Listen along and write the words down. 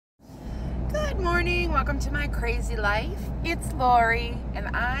morning, welcome to my crazy life. It's Lori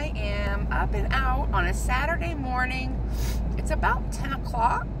and I am up and out on a Saturday morning. It's about 10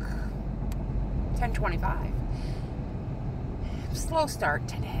 o'clock, 10:25. Slow start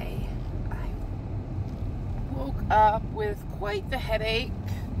today. I woke up with quite the headache.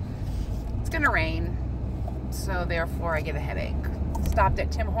 It's gonna rain, so therefore I get a headache. Stopped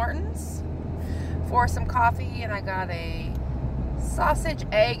at Tim Hortons for some coffee and I got a sausage,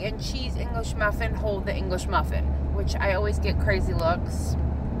 egg, and cheese English muffin. Hold the English muffin, which I always get crazy looks.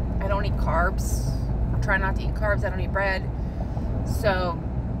 I don't eat carbs. I try not to eat carbs. I don't eat bread. So,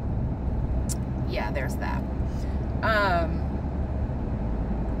 yeah, there's that.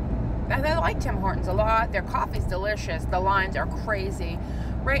 And I like Tim Hortons a lot. Their coffee's delicious. The lines are crazy.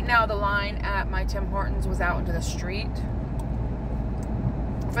 Right now, the line at my Tim Hortons was out into the street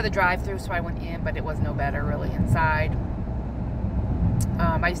for the drive-thru, so I went in, but it was no better really inside.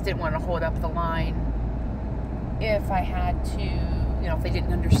 I just didn't want to hold up the line if I had to, if they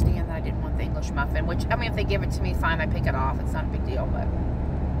didn't understand that I didn't want the English muffin, which, I mean, if they give it to me, fine, I pick it off. It's not a big deal, but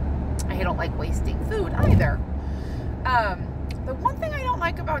I don't like wasting food either. The one thing I don't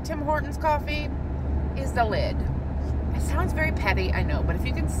like about Tim Hortons coffee is the lid. It sounds very petty, I know, but if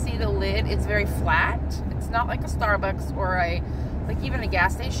you can see the lid, it's very flat. It's not like a Starbucks or like even a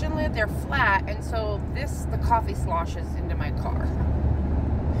gas station lid. They're flat, and so the coffee sloshes into my car.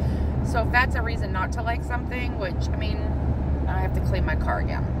 So if that's a reason not to like something, which, I mean, I have to clean my car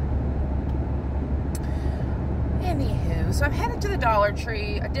again. Anywho, so I'm headed to the Dollar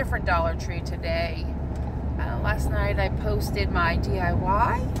Tree, a different Dollar Tree today. Last night I posted my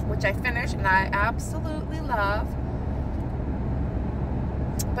DIY, which I finished and I absolutely love.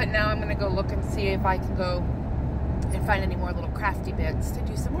 But now I'm going to go look and see if I can go and find any more little crafty bits to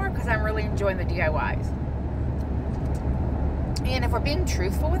do some more, because I'm really enjoying the DIYs. And if we're being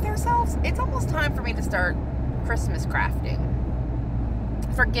truthful with ourselves, it's almost time for me to start Christmas crafting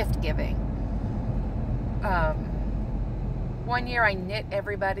for gift giving. One year I knit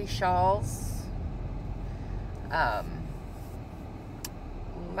everybody shawls.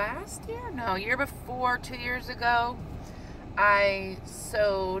 Last year? No, year before, 2 years ago, I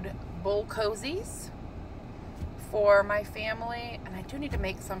sewed bowl cozies for my family, and I do need to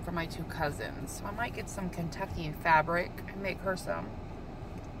make some for my two cousins. So I might get some Kentucky fabric and make her some.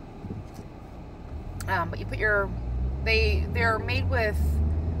 But you put they're made with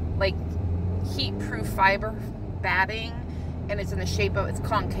like heat-proof fiber batting, and it's in the shape of, it's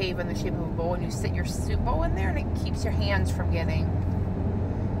concave in the shape of a bowl, and you sit your soup bowl in there, and it keeps your hands from getting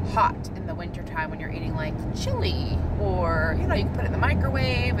hot in the winter time when you're eating like chili, or you can put it in the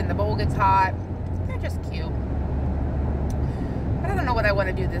microwave and the bowl gets hot. They're just cute. But I don't know what I want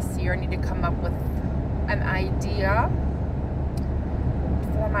to do this year. I need to come up with an idea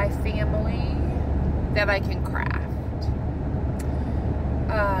for my family that I can craft.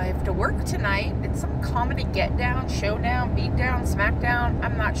 I have to work tonight. It's some comedy get down, showdown, beat down, smackdown.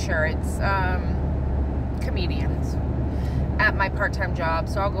 I'm not sure. It's comedians at my part-time job.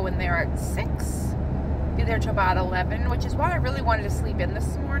 So I'll go in there at 6, be there till about 11, which is why I really wanted to sleep in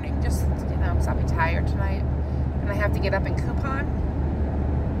this morning. Just, because I'll be tired tonight. And I have to get up and coupon.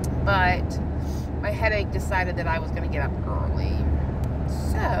 But my headache decided that I was going to get up early.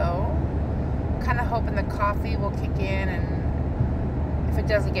 So, kind of hoping the coffee will kick in, and if it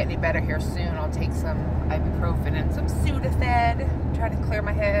doesn't get any better here soon, I'll take some ibuprofen and some Sudafed, try to clear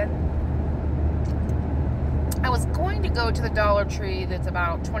my head. I was going to go to the Dollar Tree that's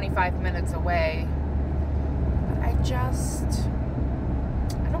about 25 minutes away, but I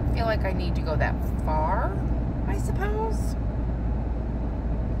don't feel like I need to go that far, I suppose.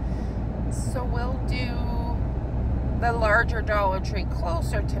 So we'll do the larger Dollar Tree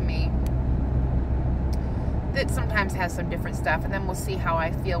closer to me that sometimes has some different stuff, and then we'll see how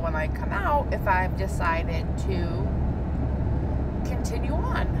I feel when I come out, if I've decided to continue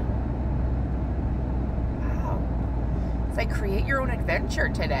on. Wow. It's like create your own adventure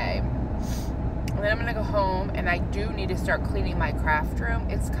today. And then I'm going to go home, and I do need to start cleaning my craft room.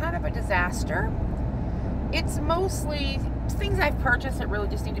 It's kind of a disaster. It's mostly things I've purchased that really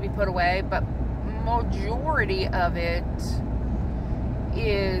just need to be put away, but majority of it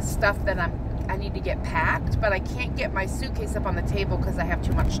is stuff that I need to get packed, but I can't get my suitcase up on the table because I have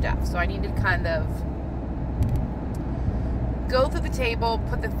too much stuff. So I need to kind of go through the table,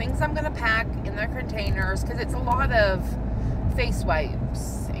 put the things I'm going to pack in their containers, because it's a lot of face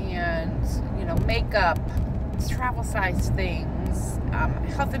wipes and, makeup, travel size things,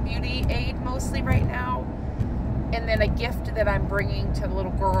 health and beauty aid mostly right now, and then a gift that I'm bringing to the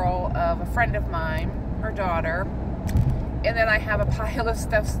little girl of a friend of mine, her daughter, And then I have a pile of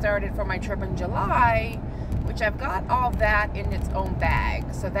stuff started for my trip in July, which I've got all that in its own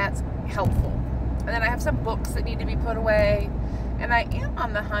bag, so that's helpful. And then I have some books that need to be put away, and I am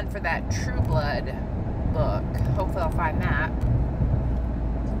on the hunt for that True Blood book. Hopefully I'll find that.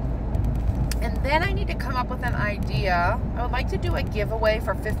 And then I need to come up with an idea. I would like to do a giveaway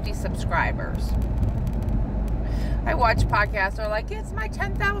for 50 subscribers. I watch podcasts that are like, it's my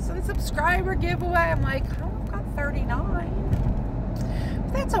 10,000 subscriber giveaway. I'm like, oh, I've got 39.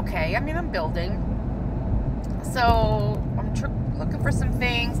 But that's okay. I mean, I'm building. So I'm looking for some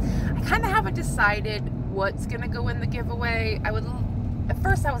things. I kind of haven't decided what's going to go in the giveaway. At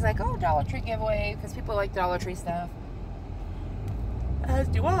first I was like, oh, Dollar Tree giveaway, because people like Dollar Tree stuff. As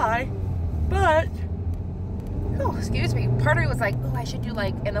do I. But, oh, excuse me, part of me was like, oh, I should do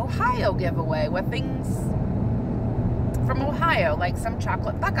like an Ohio giveaway with things from Ohio, like some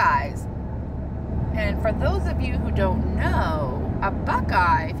chocolate Buckeyes. And for those of you who don't know, a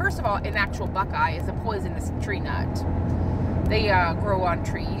Buckeye, first of all, an actual Buckeye is a poisonous tree nut. They grow on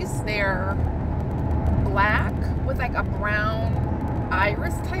trees. They're black with like a brown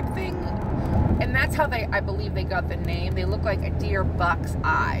iris type thing. And that's how I believe they got the name. They look like a deer buck's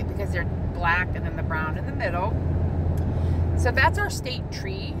eye because they're black and then the brown in the middle. So that's our state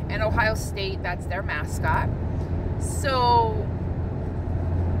tree. And Ohio State, that's their mascot. So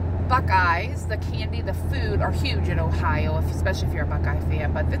Buckeyes, the candy, the food, are huge in Ohio, especially if you're a Buckeye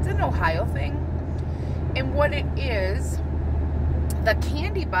fan. But it's an Ohio thing. And what it is, the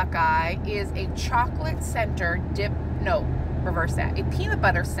candy Buckeye is a chocolate center reverse that. A peanut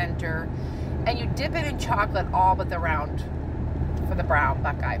butter center. And you dip it in chocolate all but the round for the brown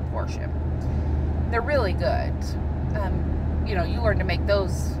Buckeye portion. They're really good. You know, you learn to make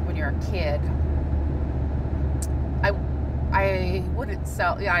those when you're a kid. I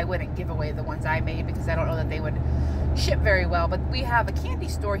wouldn't give away the ones I made because I don't know that they would ship very well. But we have a candy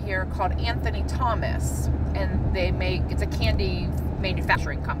store here called Anthony Thomas, and it's a candy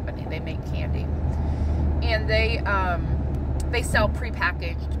manufacturing company. They make candy, and they sell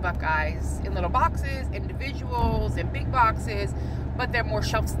prepackaged Buckeyes in little boxes, individuals, in big boxes, but they're more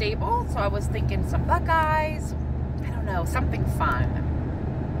shelf stable. So I was thinking some Buckeyes, I don't know, something fun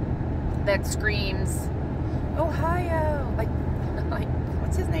that screams Ohio, like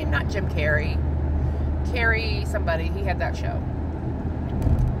what's his name? Not Jim Carrey. Carrey somebody. He had that show.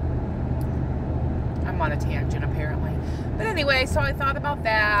 I'm on a tangent apparently. But anyway, so I thought about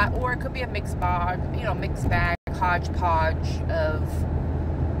that, or it could be a mixed bag, hodgepodge of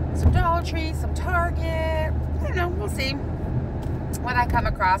some Dollar Tree, some Target. I don't know, we'll see what I come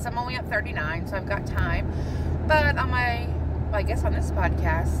across. I'm only at 39, so I've got time. But on I guess on this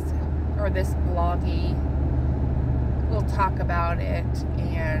podcast, or this bloggy, we'll talk about it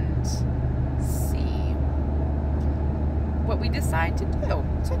and see what we decide to do.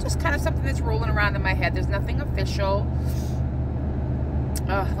 So just kind of something that's rolling around in my head. There's nothing official.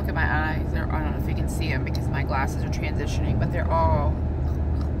 Oh, look at my eyes. I don't know if you can see them because my glasses are transitioning, but they're all...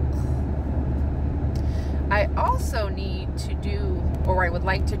 I also need to do, or I would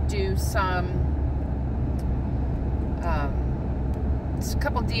like to do a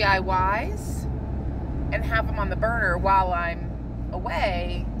couple DIYs and have them on the burner while I'm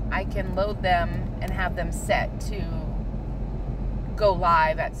away. I can load them and have them set to go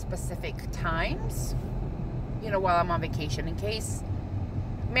live at specific times, while I'm on vacation, in case...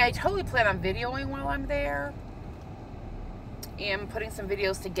 I totally plan on videoing while I'm there and putting some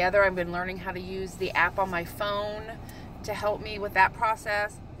videos together. I've been learning how to use the app on my phone to help me with that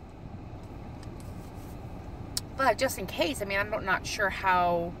process. But just in case, I'm not sure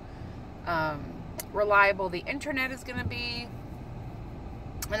how reliable the internet is going to be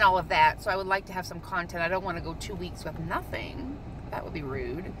and all of that. So I would like to have some content. I don't want to go 2 weeks with nothing. That would be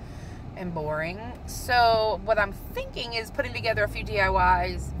rude and boring. So what I'm thinking is putting together a few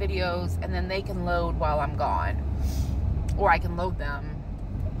DIYs, videos, and then they can load while I'm gone. Or I can load them.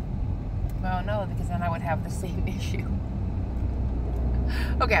 Well, no, because then I would have the same issue.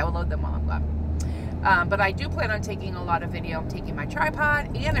 Okay, I will load them while I'm gone. But I do plan on taking a lot of video. I'm taking my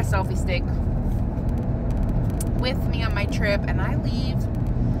tripod and a selfie stick with me on my trip, and I leave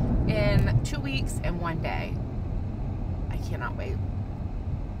in 2 weeks and 1 day. I cannot wait.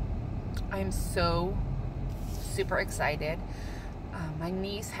 I am so super excited. My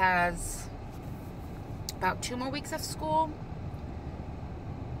niece has about 2 more weeks of school.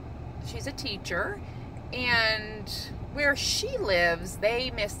 She's a teacher, and where she lives,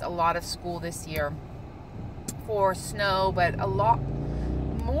 they missed a lot of school this year for snow, but a lot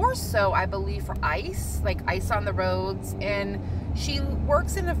more so, I believe, for ice, like ice on the roads. And she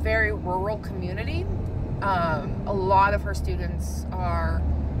works in a very rural community, A lot of her students are,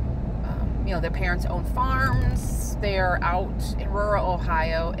 you know, their parents own farms. They're out in rural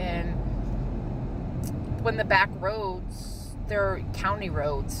Ohio, and when the back roads, they're county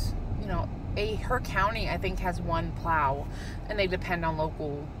roads. You know, her county, I think, has one plow, and they depend on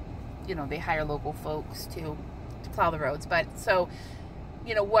local, you know, they hire local folks to plow the roads. But so,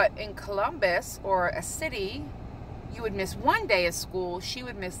 you know, what in Columbus or a city, you would miss one day of school, she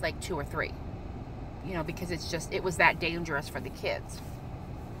would miss like 2 or 3, you know, because it was that dangerous for the kids.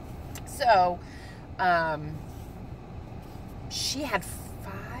 So, she had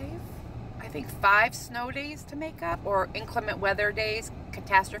 5 snow days to make up, or inclement weather days,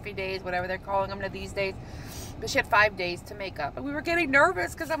 catastrophe days, whatever they're calling them these days. But she had 5 days to make up. And we were getting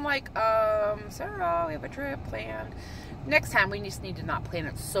nervous because I'm like, Sarah, we have a trip planned. Next time, we just need to not plan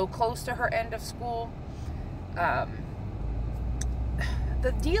it so close to her end of school. The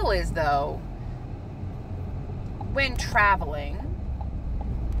deal is, though, when traveling,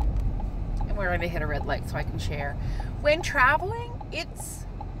 and we're going to hit a red light so I can share. When traveling, it's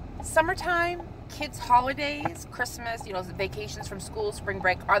summertime, kids' holidays, Christmas, you know, vacations from school, spring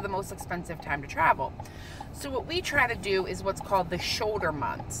break are the most expensive time to travel. So what we try to do is what's called the shoulder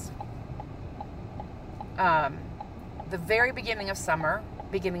months. The very beginning of summer,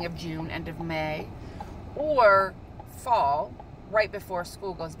 beginning of June, end of May, or fall, right before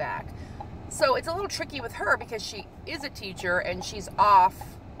school goes back. So it's a little tricky with her because she is a teacher and she's off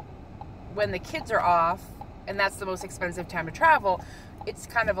when the kids are off, and that's the most expensive time to travel. It's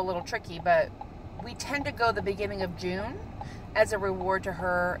kind of a little tricky, but we tend to go the beginning of June as a reward to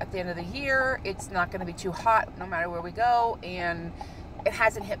her at the end of the year. It's not going to be too hot no matter where we go, and it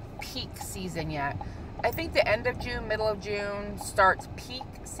hasn't hit peak season yet. I think the end of June, middle of June starts peak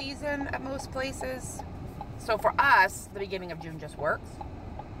season at most places. So for us, the beginning of June just works.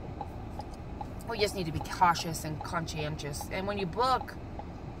 We just need to be cautious and conscientious. And when you book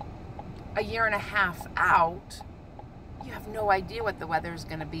a year and a half out, you have no idea what the weather is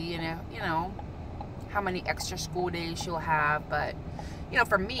going to be, and you know how many extra school days you'll have. But you know,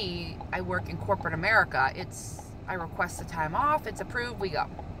 for me, I work in corporate America. I request the time off, it's approved, we go.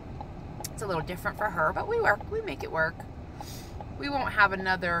 It's a little different for her, but we make it work. We won't have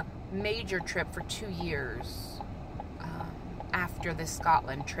another major trip for 2 years after this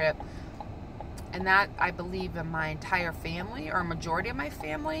Scotland trip, and that, I believe, in my entire family, or a majority of my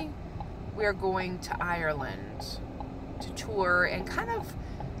family, we're going to Ireland to tour, and kind of,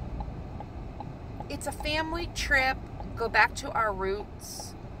 it's a family trip, go back to our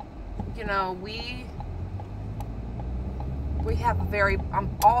roots. You know, we have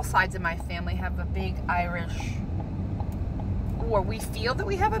on all sides of my family have a big Irish, or we feel that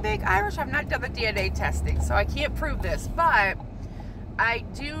we have a big Irish. I've not done the DNA testing, so I can't prove this, but I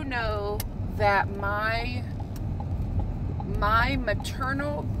do know that my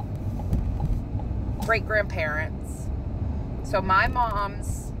maternal great-grandparents, so my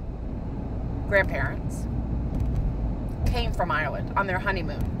mom's grandparents, came from Ireland on their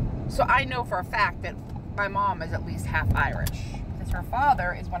honeymoon. So I know for a fact that my mom is at least half Irish, because her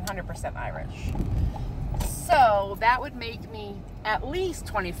father is 100% Irish. So that would make me at least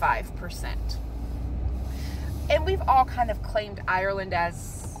 25%. And we've all kind of claimed Ireland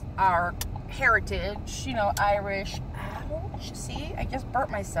as our heritage, you know, Irish. Ouch, see, I just burnt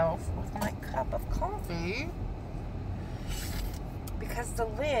myself with my cup of coffee because the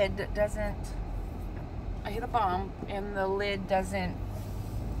lid doesn't, I hit a bump and the lid doesn't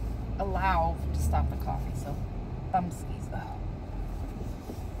allow to stop the coffee, so bumskies. Oh.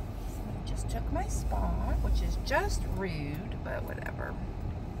 Somebody just took my spot, which is just rude, but whatever.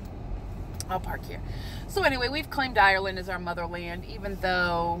 I'll park here. So anyway, we've claimed Ireland as our motherland, even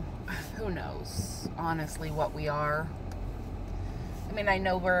though who knows, honestly, what we are. I mean, I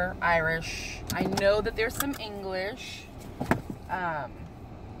know we're Irish. I know that there's some English. I've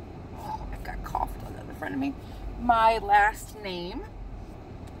got cough in front of me. My last name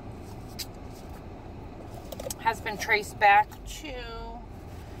has been traced back to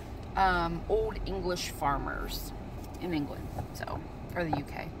old English farmers in England, so, or the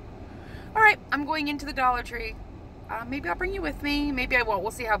UK. All right, I'm going into the Dollar Tree. Maybe I'll bring you with me. Maybe I won't.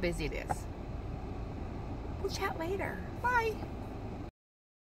 We'll see how busy it is. We'll chat later. Bye.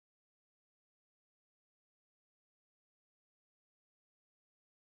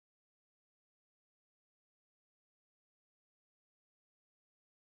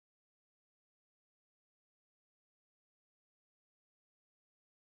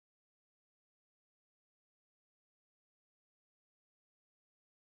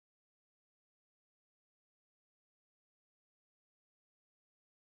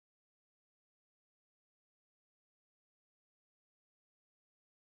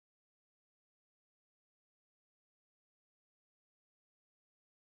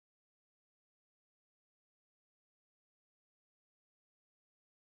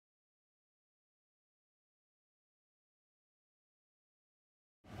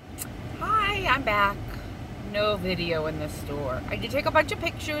 I'm back. No video in this store. I did take a bunch of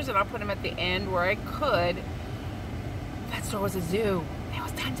pictures and I'll put them at the end where I could. That store was a zoo. There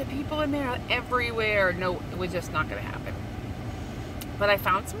was tons of people in there everywhere. No, it was just not going to happen. But I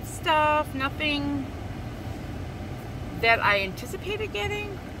found some stuff. Nothing that I anticipated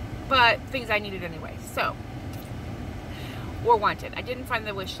getting, but things I needed anyway. So, or wanted. I didn't find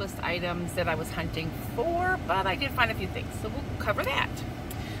the wish list items that I was hunting for, but I did find a few things. So we'll cover that.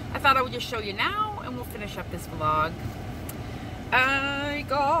 I thought I would just show you now and we'll finish up this vlog. I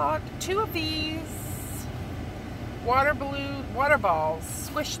got 2 of these water balls,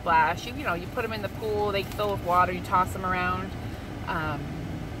 Swish Splash. You know, you put them in the pool, they fill with water, you toss them around.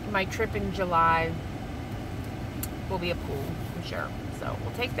 My trip in July will be a pool, for sure. So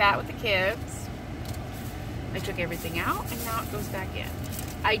we'll take that with the kids. I took everything out and now it goes back in.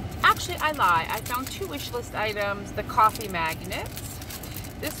 I lie. I found 2 wish list items, the coffee magnets.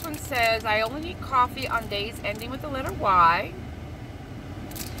 This one says, I only need coffee on days ending with the letter Y.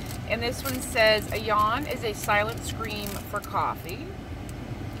 And this one says, a yawn is a silent scream for coffee.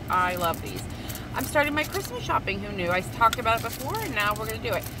 I love these. I'm starting my Christmas shopping. Who knew? I talked about it before and now we're going to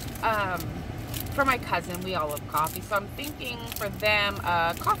do it. For my cousin, we all love coffee. So I'm thinking for them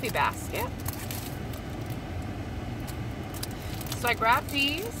a coffee basket. So I grabbed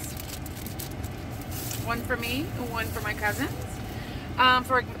these. One for me and one for my cousins.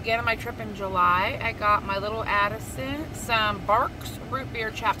 For again my trip in July, I got my little Addison some Barks root beer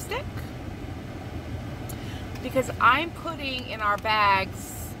chapstick. Because I'm putting in our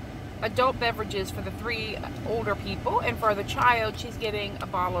bags adult beverages for the 3 older people, and for the child she's getting a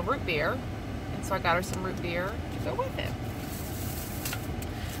bottle of root beer, and so I got her some root beer to go with it.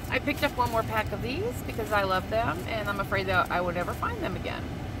 I picked up 1 more pack of these because I love them and I'm afraid that I would never find them again.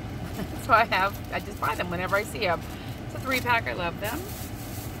 So I just buy them whenever I see them. It's a 3-pack, I love them.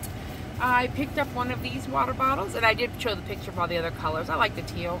 I picked up 1 of these water bottles, and I did show the picture of all the other colors. I like the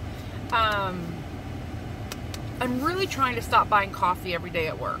teal. I'm really trying to stop buying coffee every day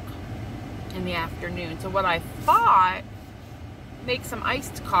at work in the afternoon. So what I thought, make some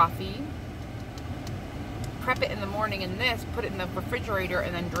iced coffee, prep it in the morning in this, put it in the refrigerator,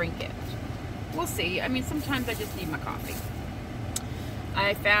 and then drink it. We'll see. I mean, sometimes I just need my coffee.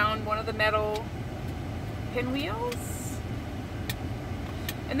 I found one of the metal pinwheels.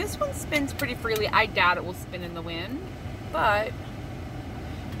 And this one spins pretty freely. I doubt it will spin in the wind, but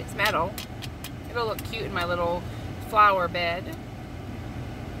it's metal. It'll look cute in my little flower bed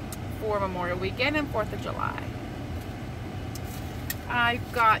for Memorial Weekend and 4th of July.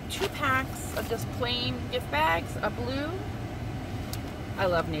 I've got 2 packs of just plain gift bags, a blue, I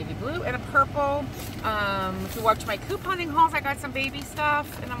love navy blue, and a purple. If you watch my couponing hauls, I got some baby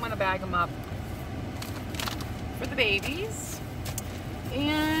stuff, and I'm going to bag them up for the babies.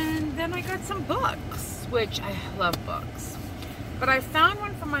 And then I got some books, which I love books. But I found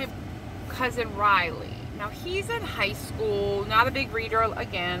one from my cousin Riley. Now he's in high school, not a big reader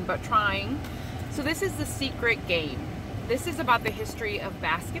again, but trying. So this is The Secret Game. This is about the history of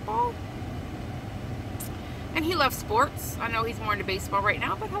basketball. And he loves sports. I know he's more into baseball right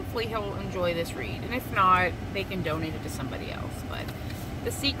now, but hopefully he'll enjoy this read. And if not, they can donate it to somebody else. But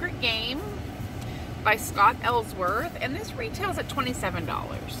The Secret Game by Scott Ellsworth. And this retails at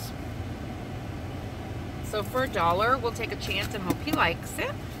 $27. So for $1, we'll take a chance and hope he likes it.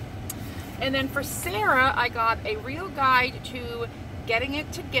 And then for Sarah, I got a real guide to getting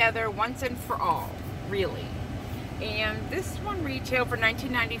it together once and for all, really. And this one retailed for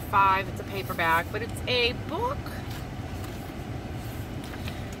 $19.95. It's a paperback, but it's a book.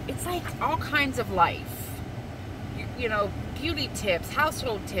 It's like all kinds of life. You know, beauty tips,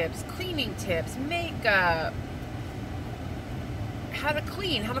 household tips, cleaning tips, makeup, how to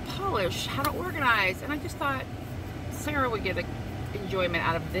clean, how to polish, how to organize. And I just thought Sarah would get enjoyment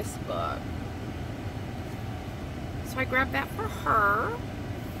out of this book. So I grabbed that for her.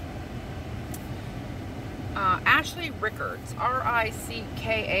 Ashley Rickards,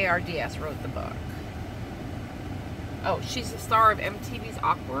 R-I-C-K-A-R-D-S, wrote the book. Oh, she's the star of MTV's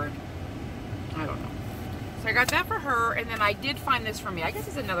Awkward. I don't know. So I got that for her, and then I did find this for me. I guess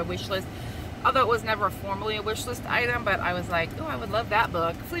it's another wish list, although it was never formally a wish list item, but I was like, oh, I would love that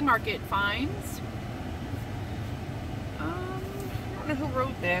book. Flea Market Finds. I don't know who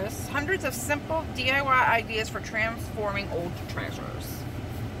wrote this. Hundreds of simple DIY ideas for transforming old treasures,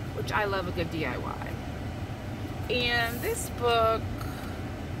 which I love a good DIY. And this book,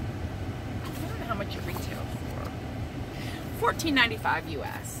 I don't know how much it retailed for. $14.95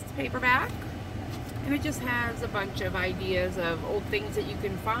 US. It's paperback. And it just has a bunch of ideas of old things that you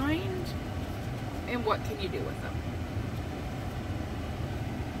can find and what can you do with them.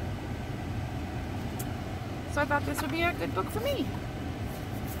 So I thought this would be a good book for me.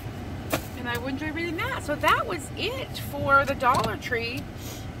 And I would enjoy reading that. So that was it for the Dollar Tree.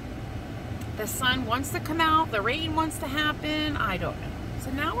 The sun wants to come out. The rain wants to happen. I don't know.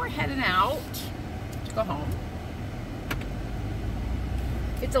 So now we're heading out to go home.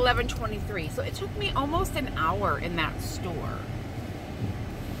 It's 11:23. So it took me almost an hour in that store,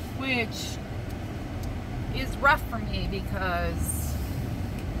 which is rough for me because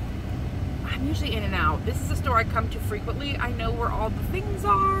I'm usually in and out. This is a store I come to frequently. I know where all the things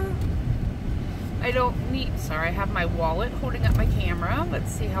are. I don't need, sorry, I have my wallet holding up my camera.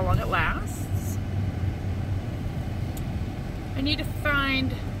 Let's see how long it lasts. I need to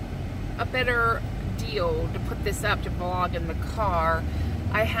find a better deal to put this up to vlog in the car.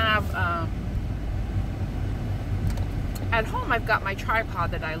 I have, at home I've got my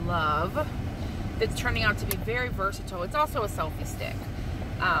tripod that I love. That's turning out to be very versatile. It's also a selfie stick.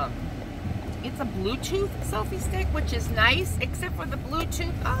 It's a Bluetooth selfie stick, which is nice, except for the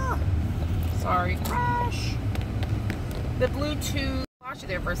Bluetooth, sorry, crash. The Bluetooth, lost you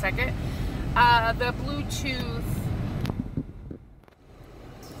there for a second. The Bluetooth,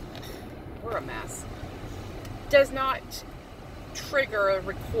 we're a mess, does not trigger a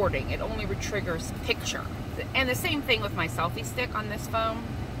recording. It only triggers picture. And the same thing with my selfie stick on this phone,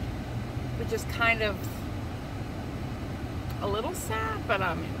 which is kind of a little sad, but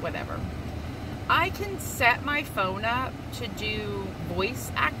whatever. I can set my phone up to do voice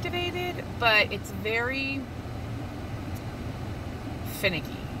activated, but it's very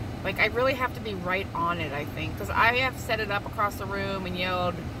finicky. Like, I really have to be right on it, I think, because I have set it up across the room and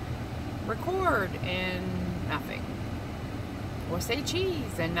yelled record and nothing, or say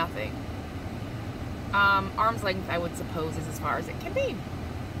cheese and nothing. Arm's length, I would suppose, is as far as it can be.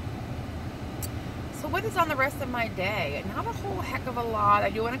 So what is on the rest of my day? Not a whole heck of a lot.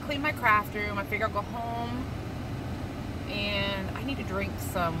 I do want to clean my craft room. I figure I'll go home, and I need to drink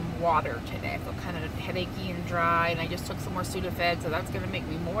some water today. I feel kind of headachy and dry, and I just took some more Sudafed, so that's going to make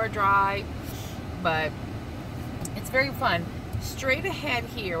me more dry, but it's very fun. Straight ahead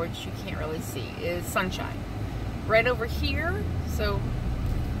here, which you can't really see, is sunshine. Right over here, so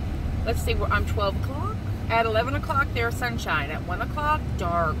let's see, I'm 12 o'clock. At 11 o'clock, there's sunshine. At 1 o'clock,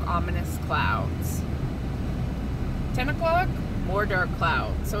 dark, ominous clouds. 10 o'clock, more dark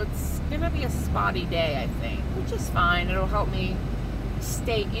clouds. So it's going to be a spotty day, I think, which is fine. It'll help me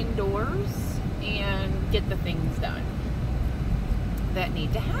stay indoors and get the things done that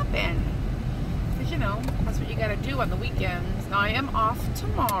need to happen. Because, you know, that's what you got to do on the weekends. Now, I am off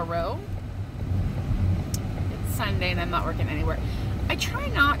tomorrow. It's Sunday and I'm not working anywhere. I try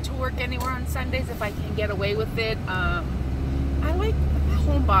not to work anywhere on Sundays if I can get away with it. I like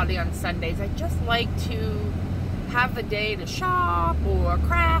homebody on Sundays. I just like to have the day to shop or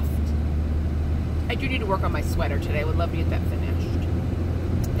craft. I do need to work on my sweater today. I would love to get that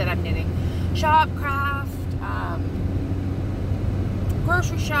finished, that I'm knitting. Shop, craft,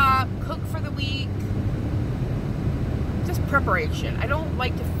 grocery shop, cook for the week. Just preparation. I don't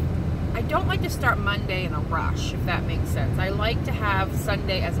like to start Monday in a rush, if that makes sense. I like to have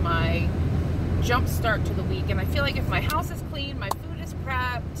Sunday as my jump start to the week, and I feel like if my house is clean, my food is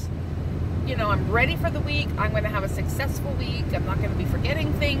prepped, you know, I'm ready for the week, I'm going to have a successful week. I'm not going to be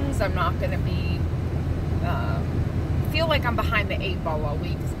forgetting things. I'm not going to be feel like I'm behind the 8 ball all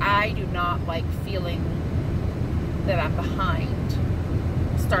week, because I do not like feeling that I'm behind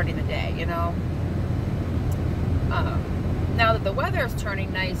starting the day, you know. Now that the weather is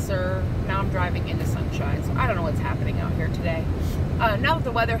turning nicer, now I'm driving into sunshine, so I don't know what's happening out here today. Now that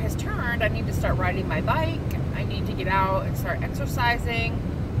the weather has turned, I need to start riding my bike. I need to get out and start exercising.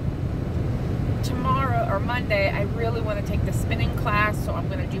 Tomorrow, or Monday, I really want to take the spinning class, so I'm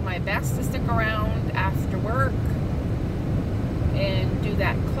going to do my best to stick around after work and do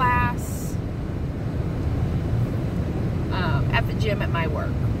that class at the gym at my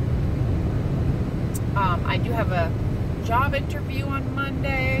work. I do have a job interview on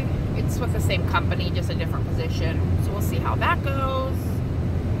Monday. It's with the same company, just a different position. So we'll see how that goes.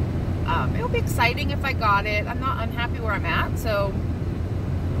 It'll be exciting if I got it. I'm not unhappy where I'm at, so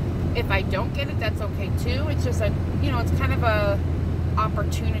if I don't get it, that's okay too. It's just a, you know, it's kind of a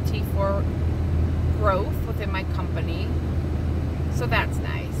opportunity for growth within my company. So that's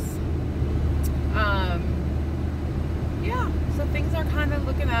nice. Yeah, so things are kind of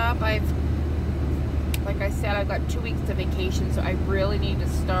looking up. Like I said, I've got 2 weeks to vacation, so I really need to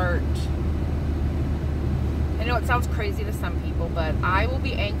start. I know it sounds crazy to some people, but I will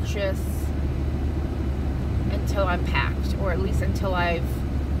be anxious until I'm packed, or at least until I've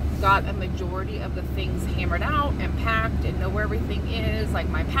got a majority of the things hammered out and packed and know where everything is, like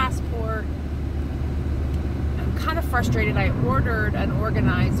my passport. kind of frustrated. I ordered an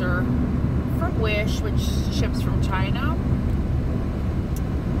organizer from Wish, which ships from China,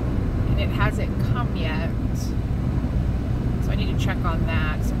 and it hasn't come yet. So I need to check on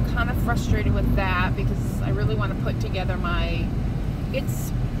that. So I'm kind of frustrated with that because I really want to put together my,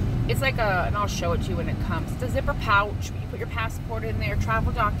 it's like a, and I'll show it to you when it comes. It's a zipper pouch. You put your passport in there,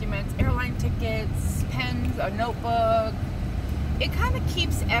 travel documents, airline tickets, pens, a notebook. It kind of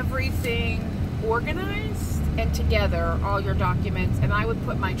keeps everything organized and together, all your documents. And I would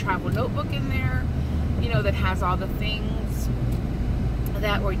put my travel notebook in there, you know, that has all the things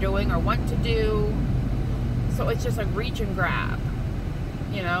that we're doing or want to do. So it's just like reach and grab.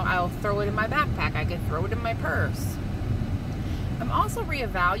 You know, I'll throw it in my backpack. I can throw it in my purse. I'm also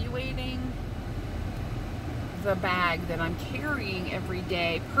reevaluating the bag that I'm carrying every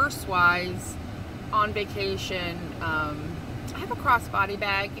day, purse-wise, on vacation. I have a crossbody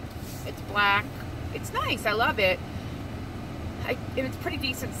bag. It's black. It's nice. I love it. And it's pretty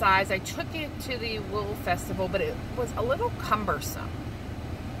decent size. I took it to the Wool Festival, but it was a little cumbersome.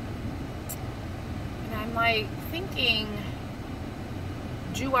 And I'm like thinking,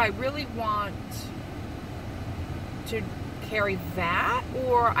 do I really want to carry that,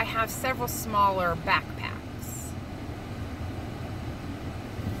 or I have several smaller backpacks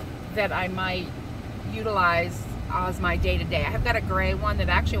that I might utilize as my day-to-day. I have got a gray one that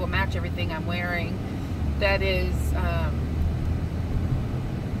actually will match everything I'm wearing. That is, I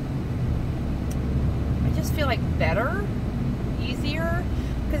just feel like better, easier,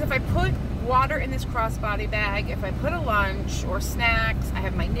 because if I put water in this crossbody bag, if I put a lunch or snacks, I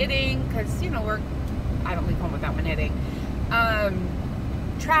have my knitting, because, you know, I don't leave home without my knitting.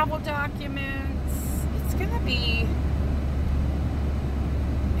 Travel documents, it's gonna be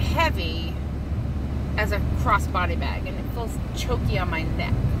heavy as a crossbody bag, and it feels choky on my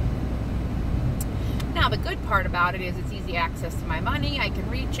neck. Now the good part about it is it's easy access to my money. I can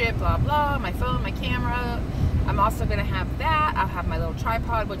reach it, blah blah, my phone, my camera. I'm also gonna have that. I'll have my little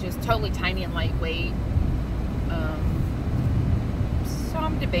tripod, which is totally tiny and lightweight. So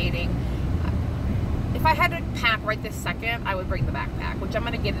I'm debating. If I had to pack right this second, I would bring the backpack, which I'm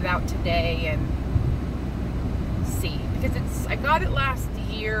going to get it out today and see. Because I got it last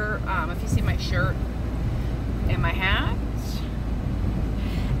year, if you see my shirt and my hat.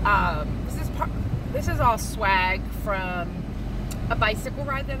 This is all swag from a bicycle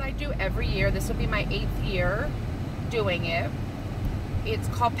ride that I do every year. This will be my 8th year doing it. It's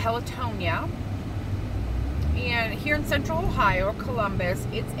called Pelotonia. And here in Central Ohio, Columbus,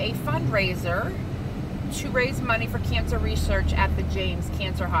 it's a fundraiser to raise money for cancer research at the James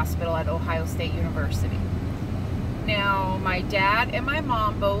Cancer Hospital at Ohio State University. Now, my dad and my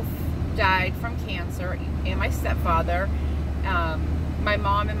mom both died from cancer, and my stepfather. My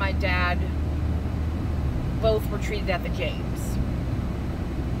mom and my dad both were treated at the James.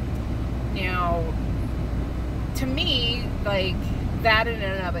 Now, to me, like, that in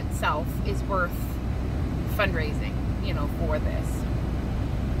and of itself is worth fundraising, you know, for this.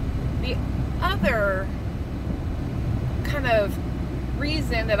 The other kind of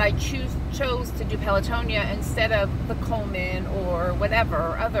reason that I chose to do Pelotonia instead of the Coleman or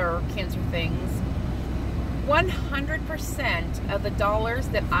whatever other cancer things, 100% of the dollars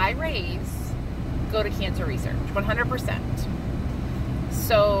that I raise go to cancer research, 100%.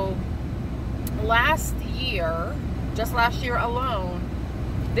 So last year, just last year alone,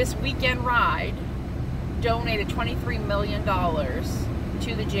 this weekend ride donated $23 million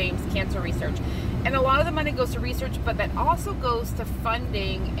to the James Cancer Research. And a lot of the money goes to research, but that also goes to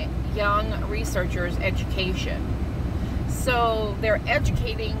funding young researchers' education. So they're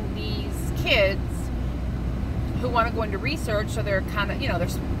educating these kids who want to go into research, so they're kind of, you know, they're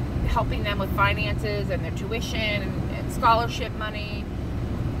helping them with finances and their tuition and scholarship money,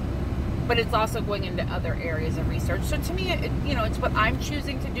 but it's also going into other areas of research. So to me, you know, it's what I'm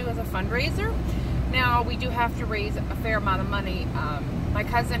choosing to do as a fundraiser. Now, we do have to raise a fair amount of money. My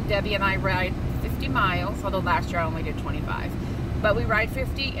cousin Debbie and I ride 50 miles, although last year I only did 25. But we ride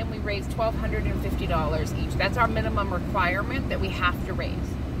 50 and we raise $1,250 each. That's our minimum requirement that we have to raise.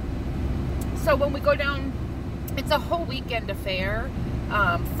 So when we go down, it's a whole weekend affair.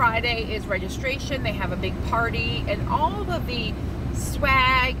 Friday is registration. They have a big party, and all of the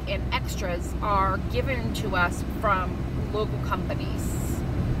swag and extras are given to us from local companies.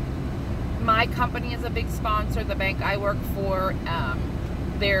 My company is a big sponsor, the bank I work for.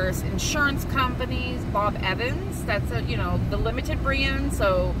 There's insurance companies, Bob Evans, that's a, you know, the limited brand,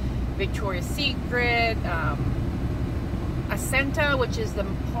 so Victoria's Secret, Ascenta, which is the,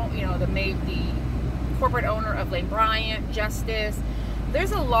 you know, the corporate owner of Lane Bryant, Justice.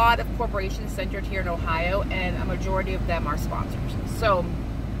 there's a lot of corporations centered here in Ohio, and a majority of them are sponsors. So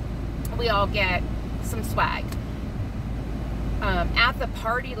we all get some swag. At the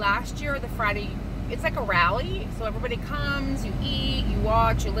party last year, the Friday, it's like a rally. So everybody comes, you eat, you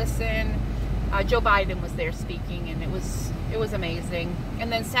watch, you listen. Joe Biden was there speaking, and it was amazing.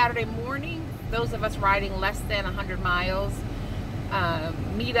 And then Saturday morning, those of us riding less than 100 miles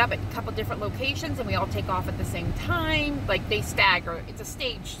meet up at a couple different locations, and we all take off at the same time. Like, they stagger. It's a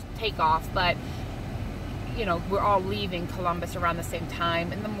staged takeoff, but you know, we're all leaving Columbus around the same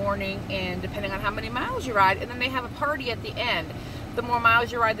time in the morning, and depending on how many miles you ride, and then they have a party at the end. The more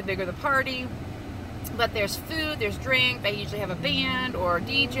miles you ride, the bigger the party. But there's food, there's drink. They usually have a band or a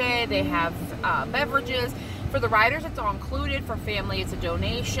DJ. They have beverages. For the riders, it's all included. For family, it's a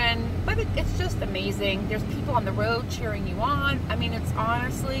donation. But it's just amazing. There's people on the road cheering you on. I mean, it's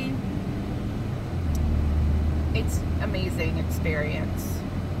honestly, it's amazing experience.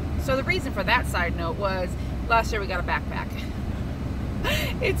 So the reason for that side note was last year we got a backpack.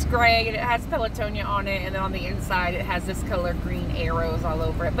 It's gray and it has Pelotonia on it, and then on the inside it has this color green arrows all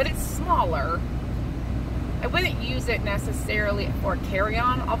over it, but it's smaller. I wouldn't use it necessarily for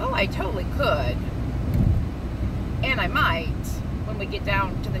carry-on, although I totally could. And I might when we get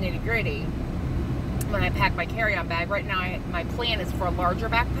down to the nitty-gritty, when I pack my carry-on bag. Right now my plan is for a larger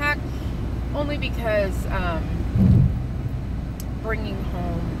backpack, only because bringing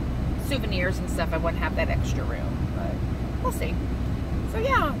home souvenirs and stuff, I wouldn't have that extra room, but we'll see. So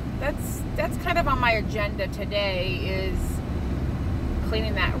yeah, that's kind of on my agenda today, is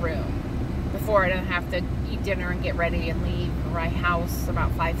cleaning that room before I don't have to eat dinner and get ready and leave my house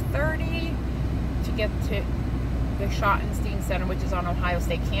about 5:30 to get to the Schottenstein Center, which is on Ohio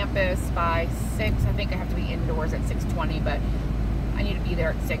State campus, by 6. I think I have to be indoors at 6:20, but I need to be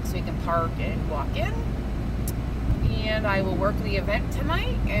there at 6 so we can park and walk in. And I will work the event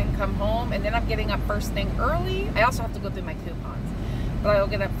tonight and come home, and then I'm getting up first thing early. I also have to go through my coupons, but I will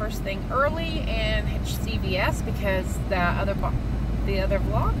get up first thing early and hit CVS, because the other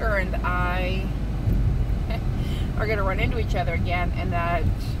vlogger and I are going to run into each other again. And that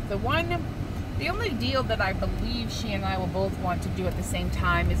the only deal that I believe she and I will both want to do at the same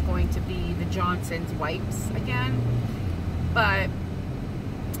time is going to be the Johnson's wipes again, but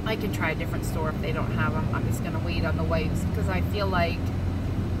I can try a different store if they don't have them. I'm just going to wait on the wipes, because I feel like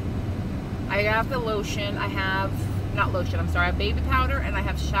I have the lotion. I have, not lotion, I'm sorry, I have baby powder, and I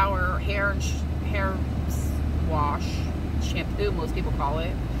have hair wash, shampoo, most people call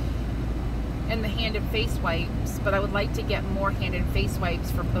it, and the hand and face wipes. But I would like to get more hand and face wipes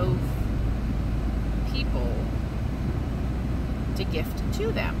for both people to gift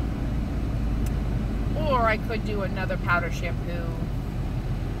to them. Or I could do another powder shampoo,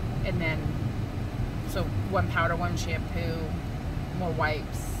 and then, so one powder, one shampoo, more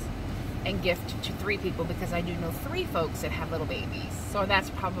wipes, and gift to 3 people, because I do know 3 folks that have little babies. So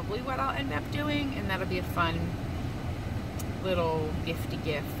that's probably what I'll end up doing, and that'll be a fun little gifty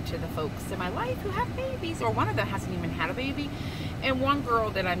gift to the folks in my life who have babies, or one of them hasn't even had a baby. And one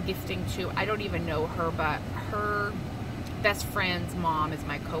girl that I'm gifting to, I don't even know her, but her best friend's mom is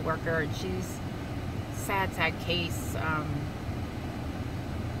my coworker, and she's sad case.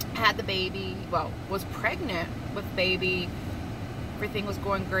 Had the baby, well, was pregnant with baby, everything was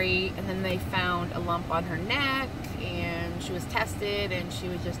going great, and then they found a lump on her neck, and she was tested, and she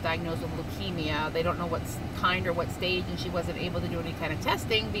was just diagnosed with leukemia. They don't know what kind or what stage, and she wasn't able to do any kind of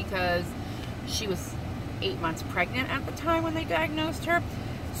testing because she was 8 months pregnant at the time when they diagnosed her.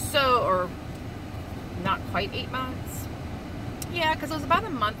 So, or not quite 8 months. Yeah, because it was about a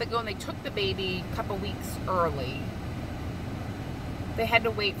month ago, and they took the baby a couple weeks early. They had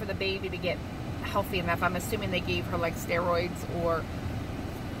to wait for the baby to get healthy enough. I'm assuming they gave her like steroids or,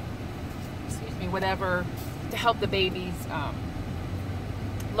 excuse me, whatever, to help the baby's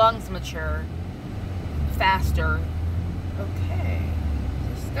lungs mature faster. Okay,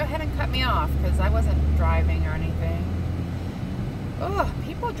 just go ahead and cut me off, because I wasn't driving or anything. Oh,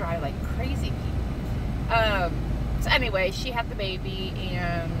 people drive like crazy people. So anyway, she had the baby,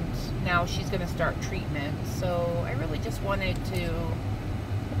 and now she's going to start treatment. So I really just wanted to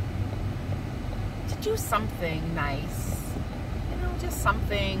do something nice, you know, just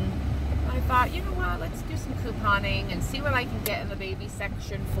something. And I thought, you know what, let's do some couponing and see what I can get in the baby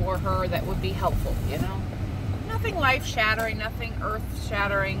section for her that would be helpful, you know. Nothing life-shattering, nothing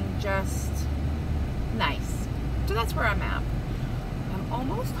earth-shattering, just nice. So that's where I'm at. I'm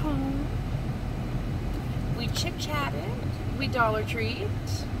almost home. We chit-chatted. We Dollar Treed.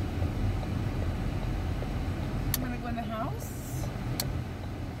 I'm going to go in the house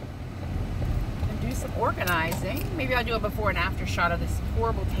and do do some organizing. Maybe I'll do a before and after shot of this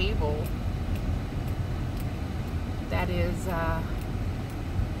horrible table that is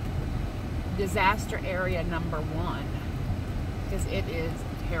disaster area #1, because it is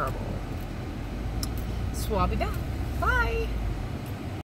terrible. So I'll be back. Bye.